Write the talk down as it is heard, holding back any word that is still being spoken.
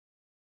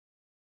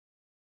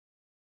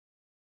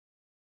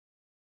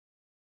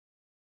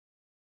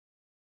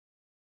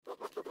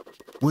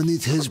When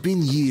it has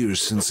been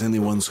years since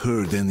anyone's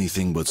heard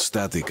anything but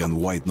static and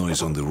white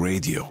noise on the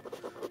radio,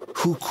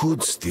 who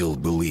could still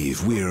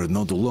believe we are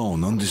not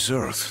alone on this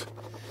earth?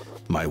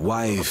 My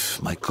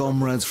wife, my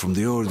comrades from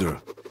the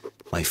Order,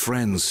 my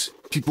friends,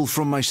 people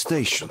from my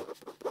station.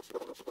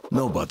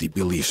 Nobody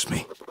believes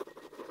me.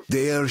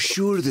 They are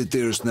sure that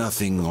there's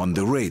nothing on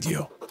the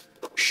radio.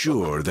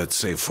 Sure that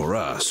save for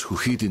us who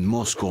hid in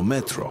Moscow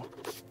metro,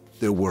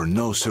 there were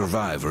no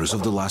survivors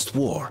of the last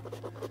war.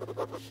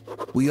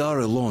 We are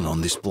alone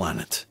on this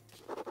planet,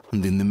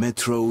 and in the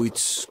metro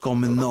it's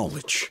common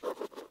knowledge.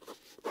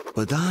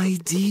 But I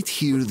did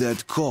hear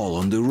that call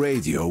on the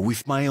radio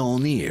with my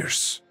own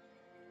ears.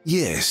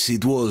 Yes,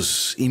 it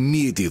was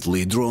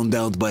immediately drowned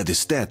out by the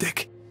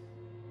static,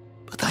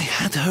 but I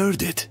had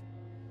heard it.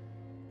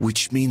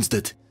 Which means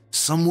that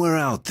somewhere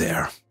out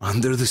there,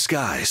 under the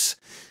skies,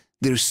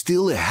 there's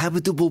still a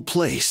habitable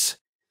place.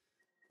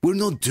 We're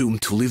not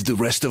doomed to live the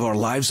rest of our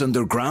lives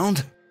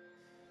underground.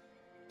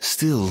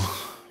 Still,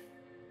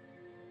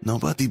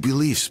 nobody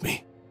believes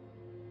me.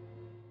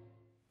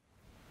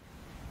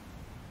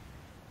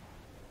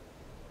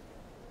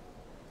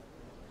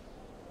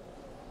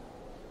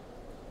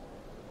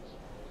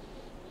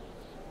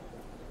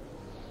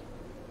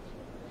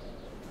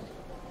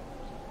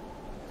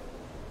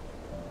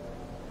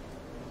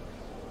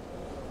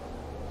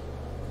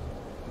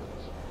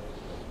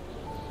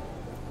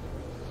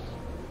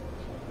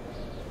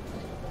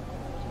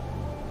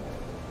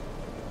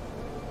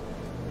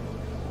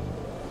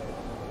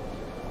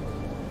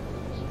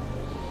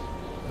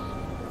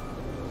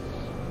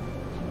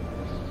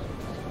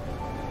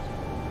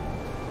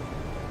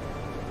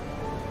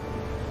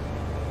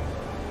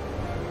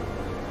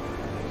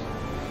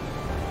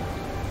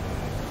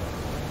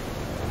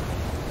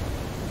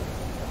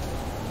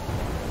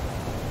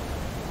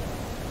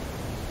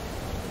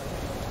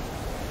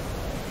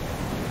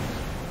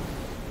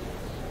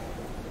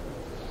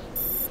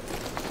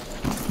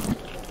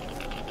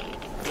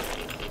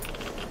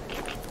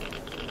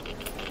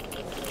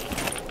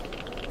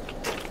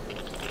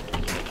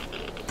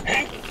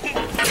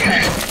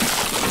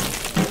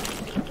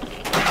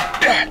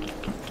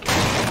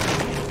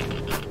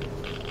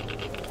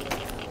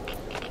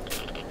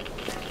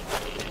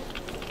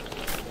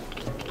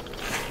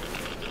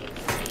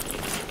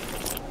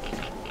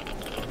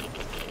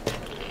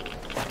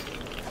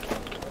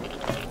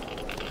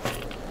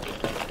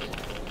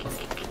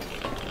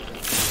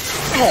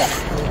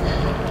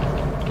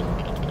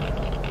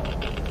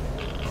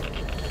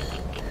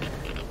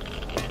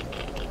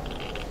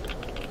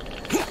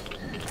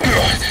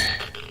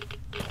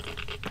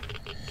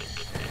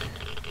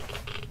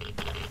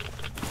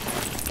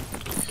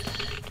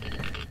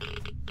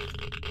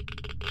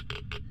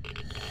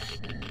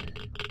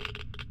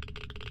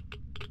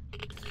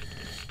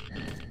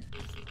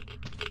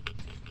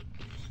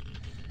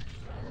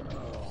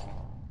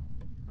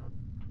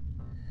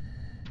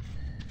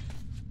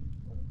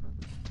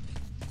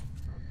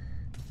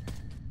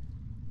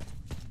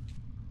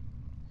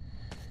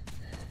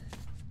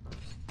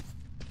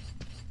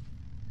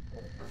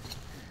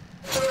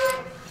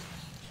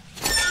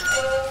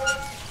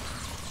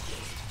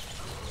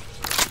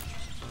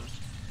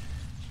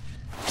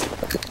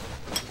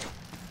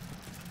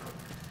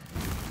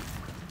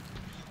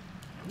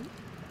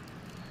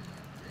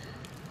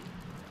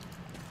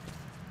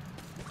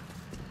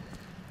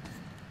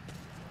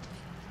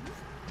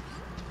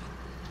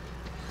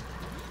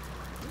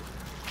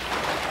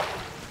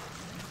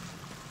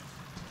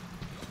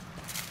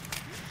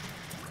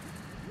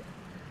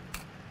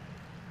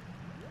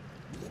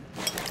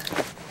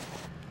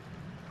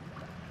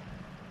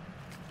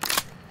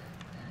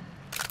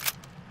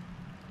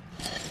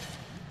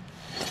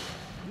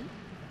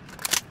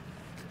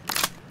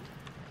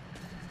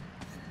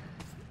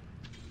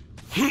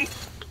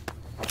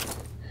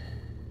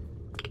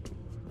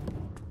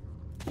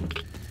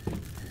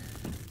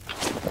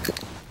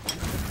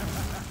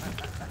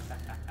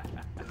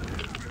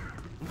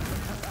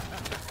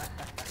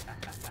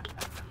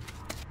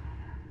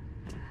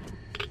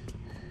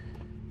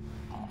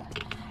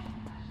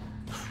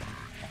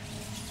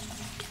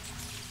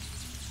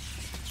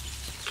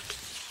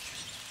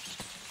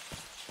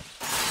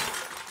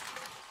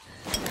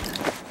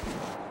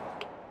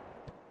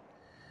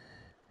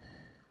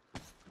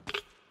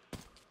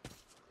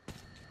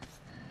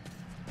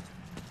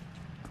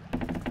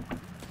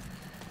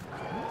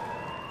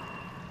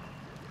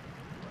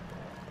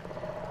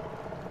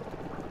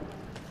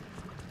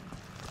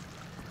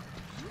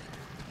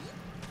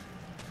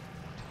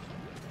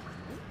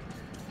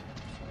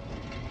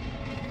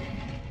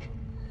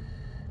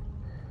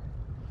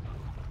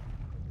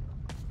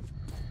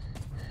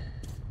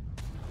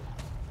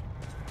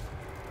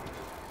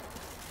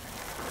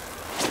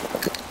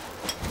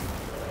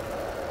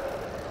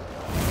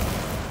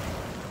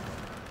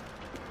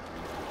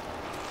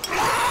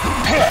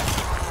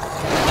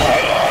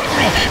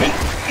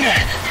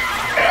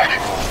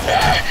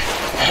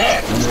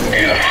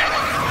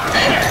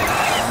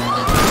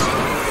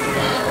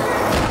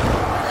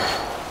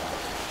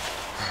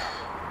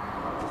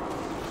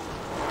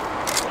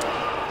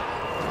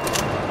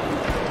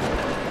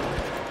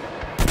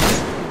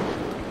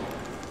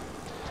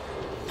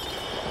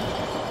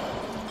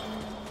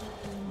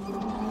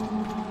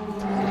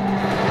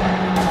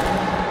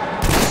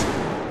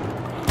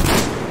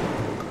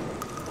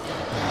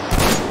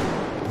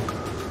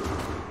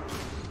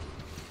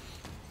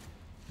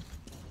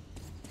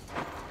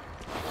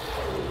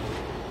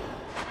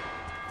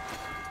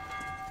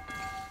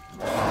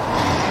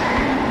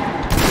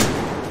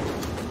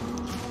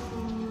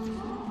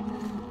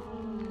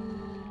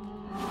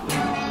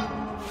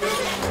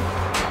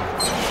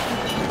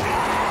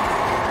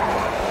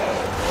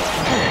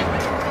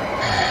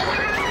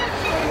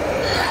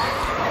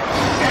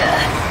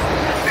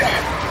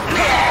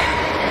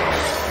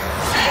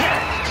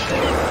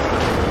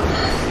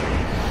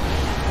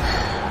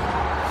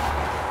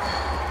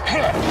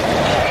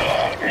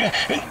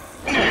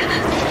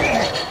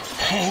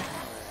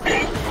 Look,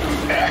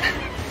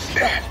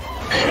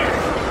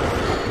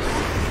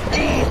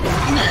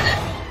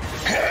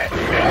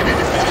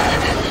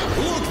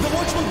 the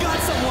watchman got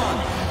someone!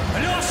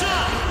 Alyosha!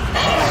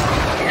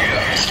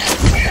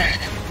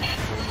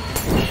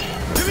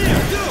 Come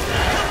here, dude!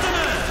 Help the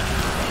man!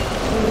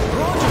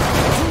 Roger!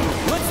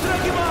 Let's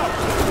drag him out!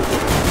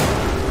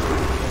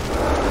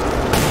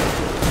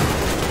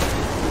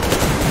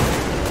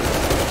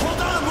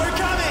 Hold on, we're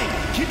coming!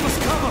 Keep us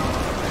covered!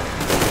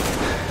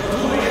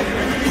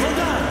 Hold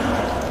on!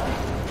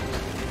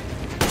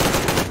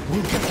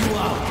 We'll get you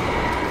out!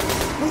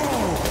 Whoa!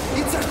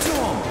 It's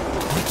Artyom!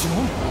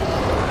 Artyom?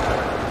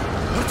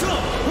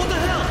 Artyom! What the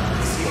hell?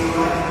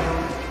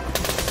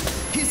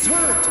 He's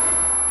hurt!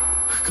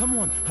 Come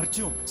on,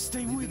 Artyom,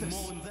 stay with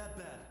us. That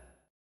bad.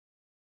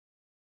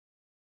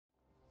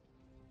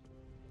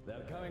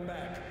 They're coming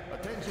back.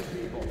 Attention,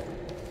 people.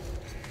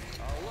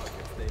 Oh, look,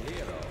 it's the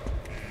hero.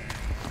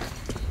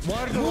 Why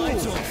are the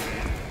lights off?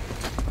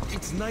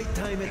 It's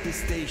nighttime at the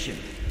station.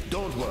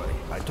 Don't worry.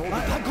 I told you.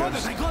 I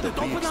got it.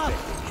 Open up.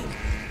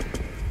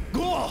 Go!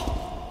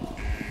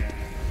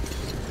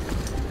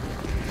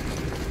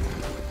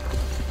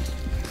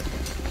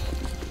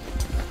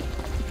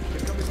 Here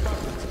come his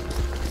partners.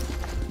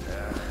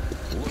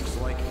 Looks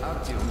like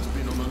Artyom's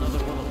been on another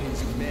one of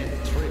his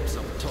mad trips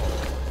up top.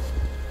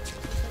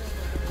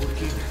 Poor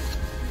kid.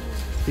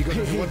 He got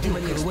one too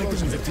many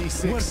explosions at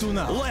T6. Where to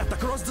now? Left,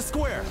 across the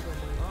square.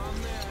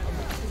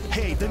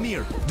 Hey,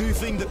 Damir, do you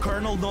think the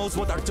colonel knows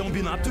what Artyom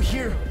been up to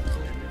here?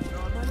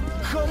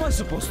 How am I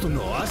supposed to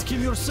know? Ask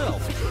him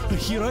yourself.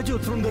 He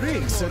radioed from the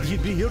ring, said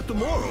he'd be here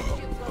tomorrow.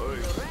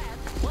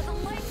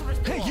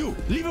 Hey, you!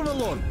 Leave him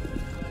alone!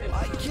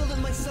 I killed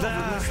him myself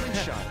with my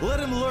slingshot. Let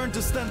him learn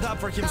to stand up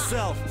for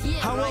himself.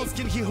 How else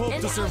can he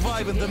hope to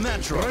survive in the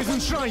metro? Rise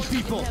and shine,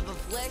 people!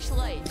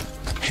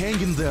 Hang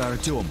in there,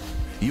 Artyom.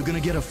 You gonna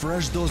get a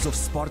fresh dose of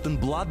Spartan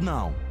blood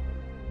now.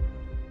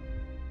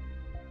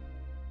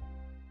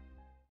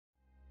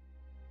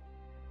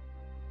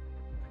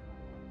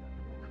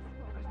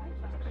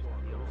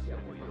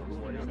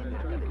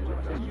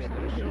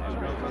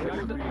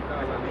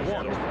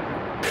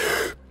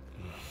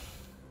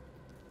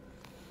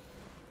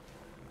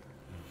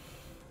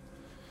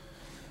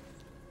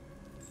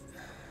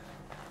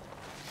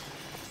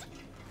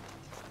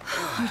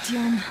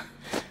 Artyom,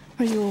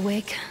 are you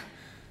awake?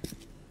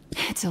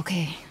 It's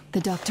okay.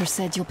 The doctor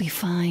said you'll be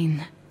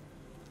fine.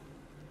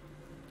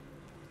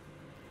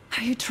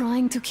 Are you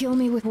trying to kill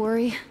me with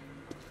worry?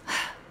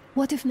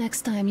 What if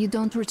next time you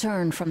don't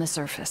return from the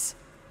surface?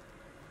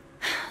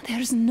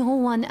 There's no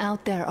one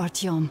out there,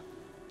 Artyom.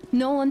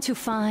 No one to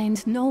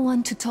find, no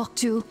one to talk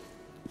to.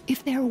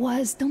 If there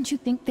was, don't you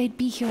think they'd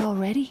be here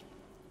already?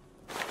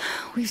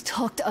 We've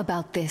talked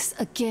about this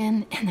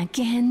again and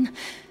again.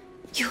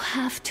 You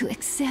have to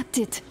accept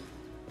it.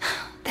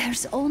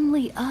 There's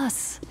only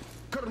us.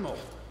 Colonel!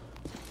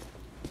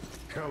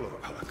 Hello,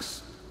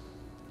 Alex.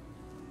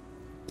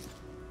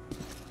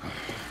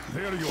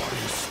 There you are,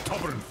 you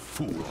stubborn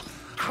fool.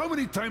 How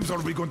many times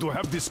are we going to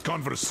have this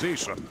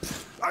conversation?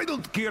 I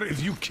don't care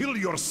if you kill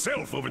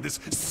yourself over this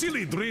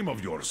silly dream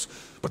of yours,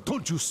 but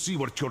don't you see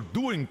what you're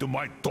doing to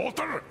my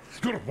daughter?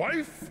 Your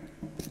wife?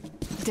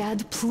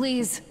 Dad,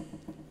 please.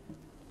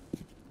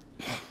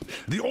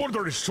 The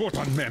Order is short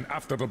on men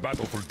after the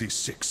battle for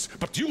D6,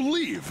 but you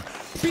leave.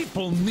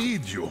 People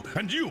need you,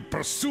 and you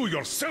pursue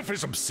your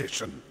selfish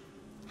obsession.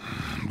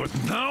 But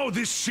now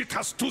this shit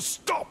has to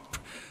stop.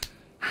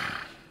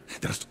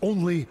 There's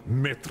only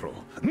Metro,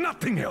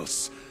 nothing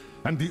else.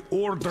 And the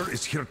Order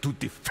is here to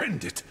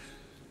defend it.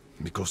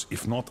 Because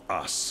if not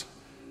us,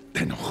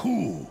 then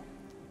who?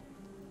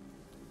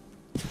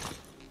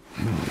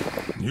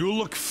 You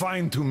look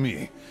fine to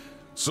me.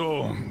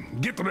 So,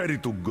 get ready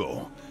to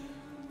go.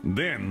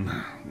 Then,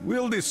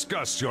 we'll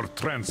discuss your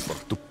transfer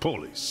to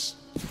Polis.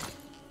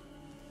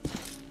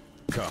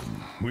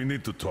 Come, we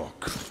need to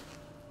talk.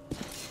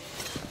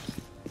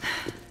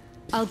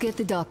 I'll get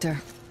the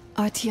doctor.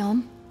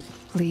 Artyom,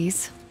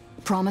 please,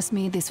 promise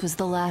me this was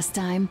the last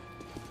time.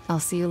 I'll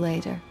see you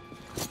later.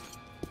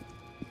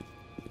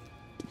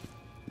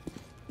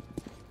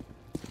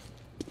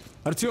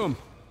 Artyom,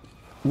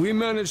 we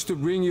managed to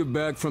bring you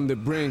back from the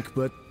brink,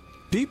 but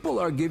people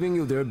are giving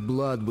you their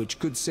blood, which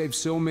could save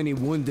so many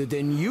wounded,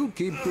 and you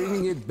keep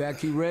bringing it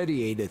back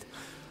irradiated.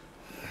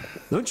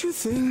 Don't you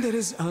think that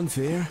is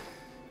unfair?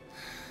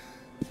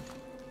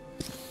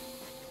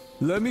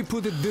 Let me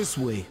put it this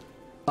way.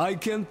 I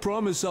can't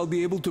promise I'll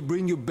be able to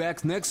bring you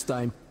back next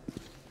time.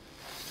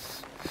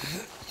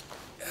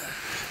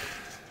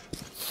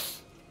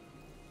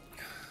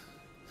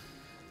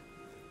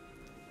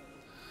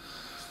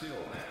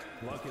 Still,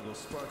 lucky those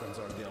Spartans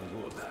are damn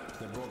good.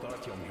 They brought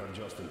Artyom here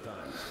just in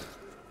time.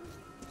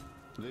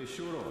 They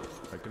sure are.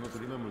 I cannot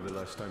remember the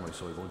last time I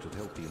saw a bunch of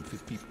healthy and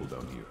fit people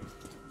down here.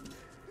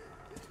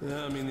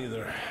 Yeah, me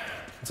neither.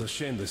 It's a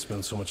shame they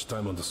spend so much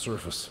time on the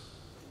surface.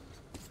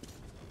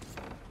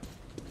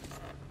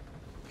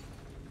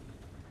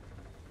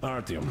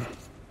 Artyom,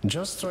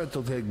 just try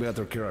to take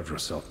better care of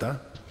yourself, huh?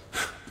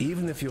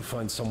 Even if you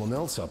find someone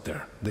else out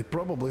there, they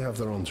probably have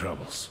their own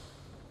troubles.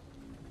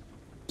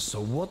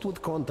 So what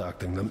would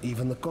contacting them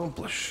even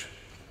accomplish?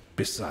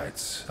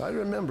 Besides, I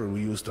remember we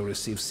used to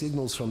receive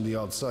signals from the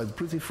outside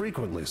pretty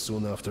frequently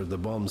soon after the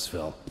bombs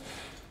fell.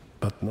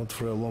 But not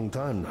for a long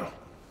time now.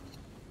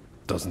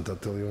 Doesn't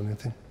that tell you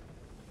anything?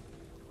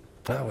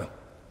 Ah well,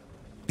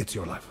 it's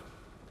your life.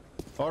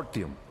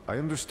 Artyom, I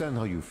understand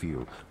how you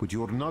feel, but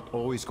you're not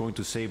always going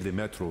to save the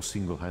Metro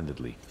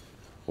single-handedly.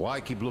 Why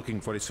keep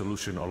looking for a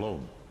solution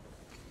alone?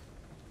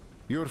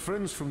 Your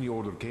friends from the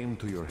Order came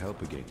to your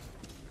help again.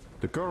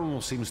 The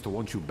Colonel seems to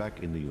want you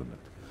back in the unit.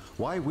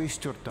 Why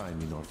waste your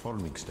time in our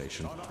farming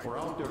station or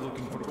out there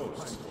looking for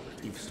ghosts?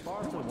 If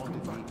Sparta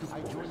wanted me,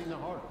 I'd join in a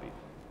heartbeat.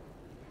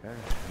 In any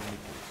case,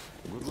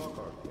 good luck,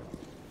 Artyom.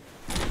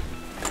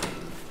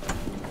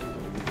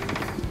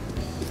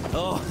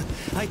 Oh,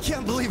 I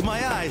can't believe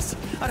my eyes!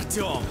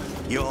 Artyom,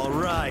 you're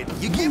alright.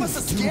 You gave us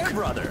a scare,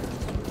 brother!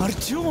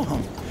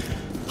 Artyom!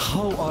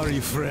 How are you,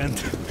 friend?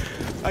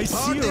 I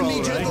see you're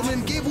alright.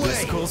 Gentlemen, give way!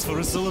 This calls for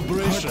a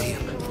celebration.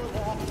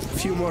 A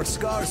few more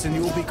scars and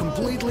you will be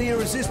completely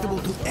irresistible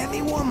to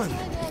any woman.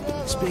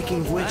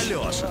 Speaking of which,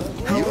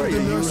 how are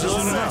the nurses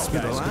in the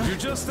hospital, huh? You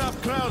just stop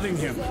crowding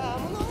him.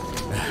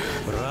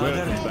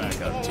 Welcome back,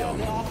 Artyom.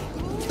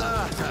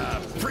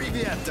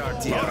 Привет,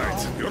 Artyom. All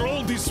right, you're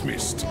all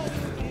dismissed.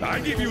 I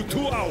give you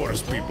 2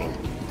 hours, people.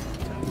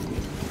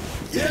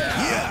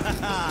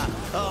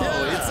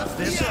 It's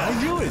official. I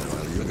knew it.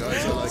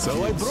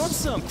 So I brought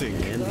something.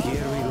 And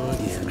here we go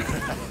again.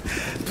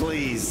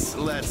 Please,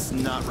 let's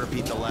not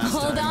repeat the last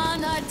Hold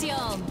time. on,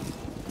 Artyom.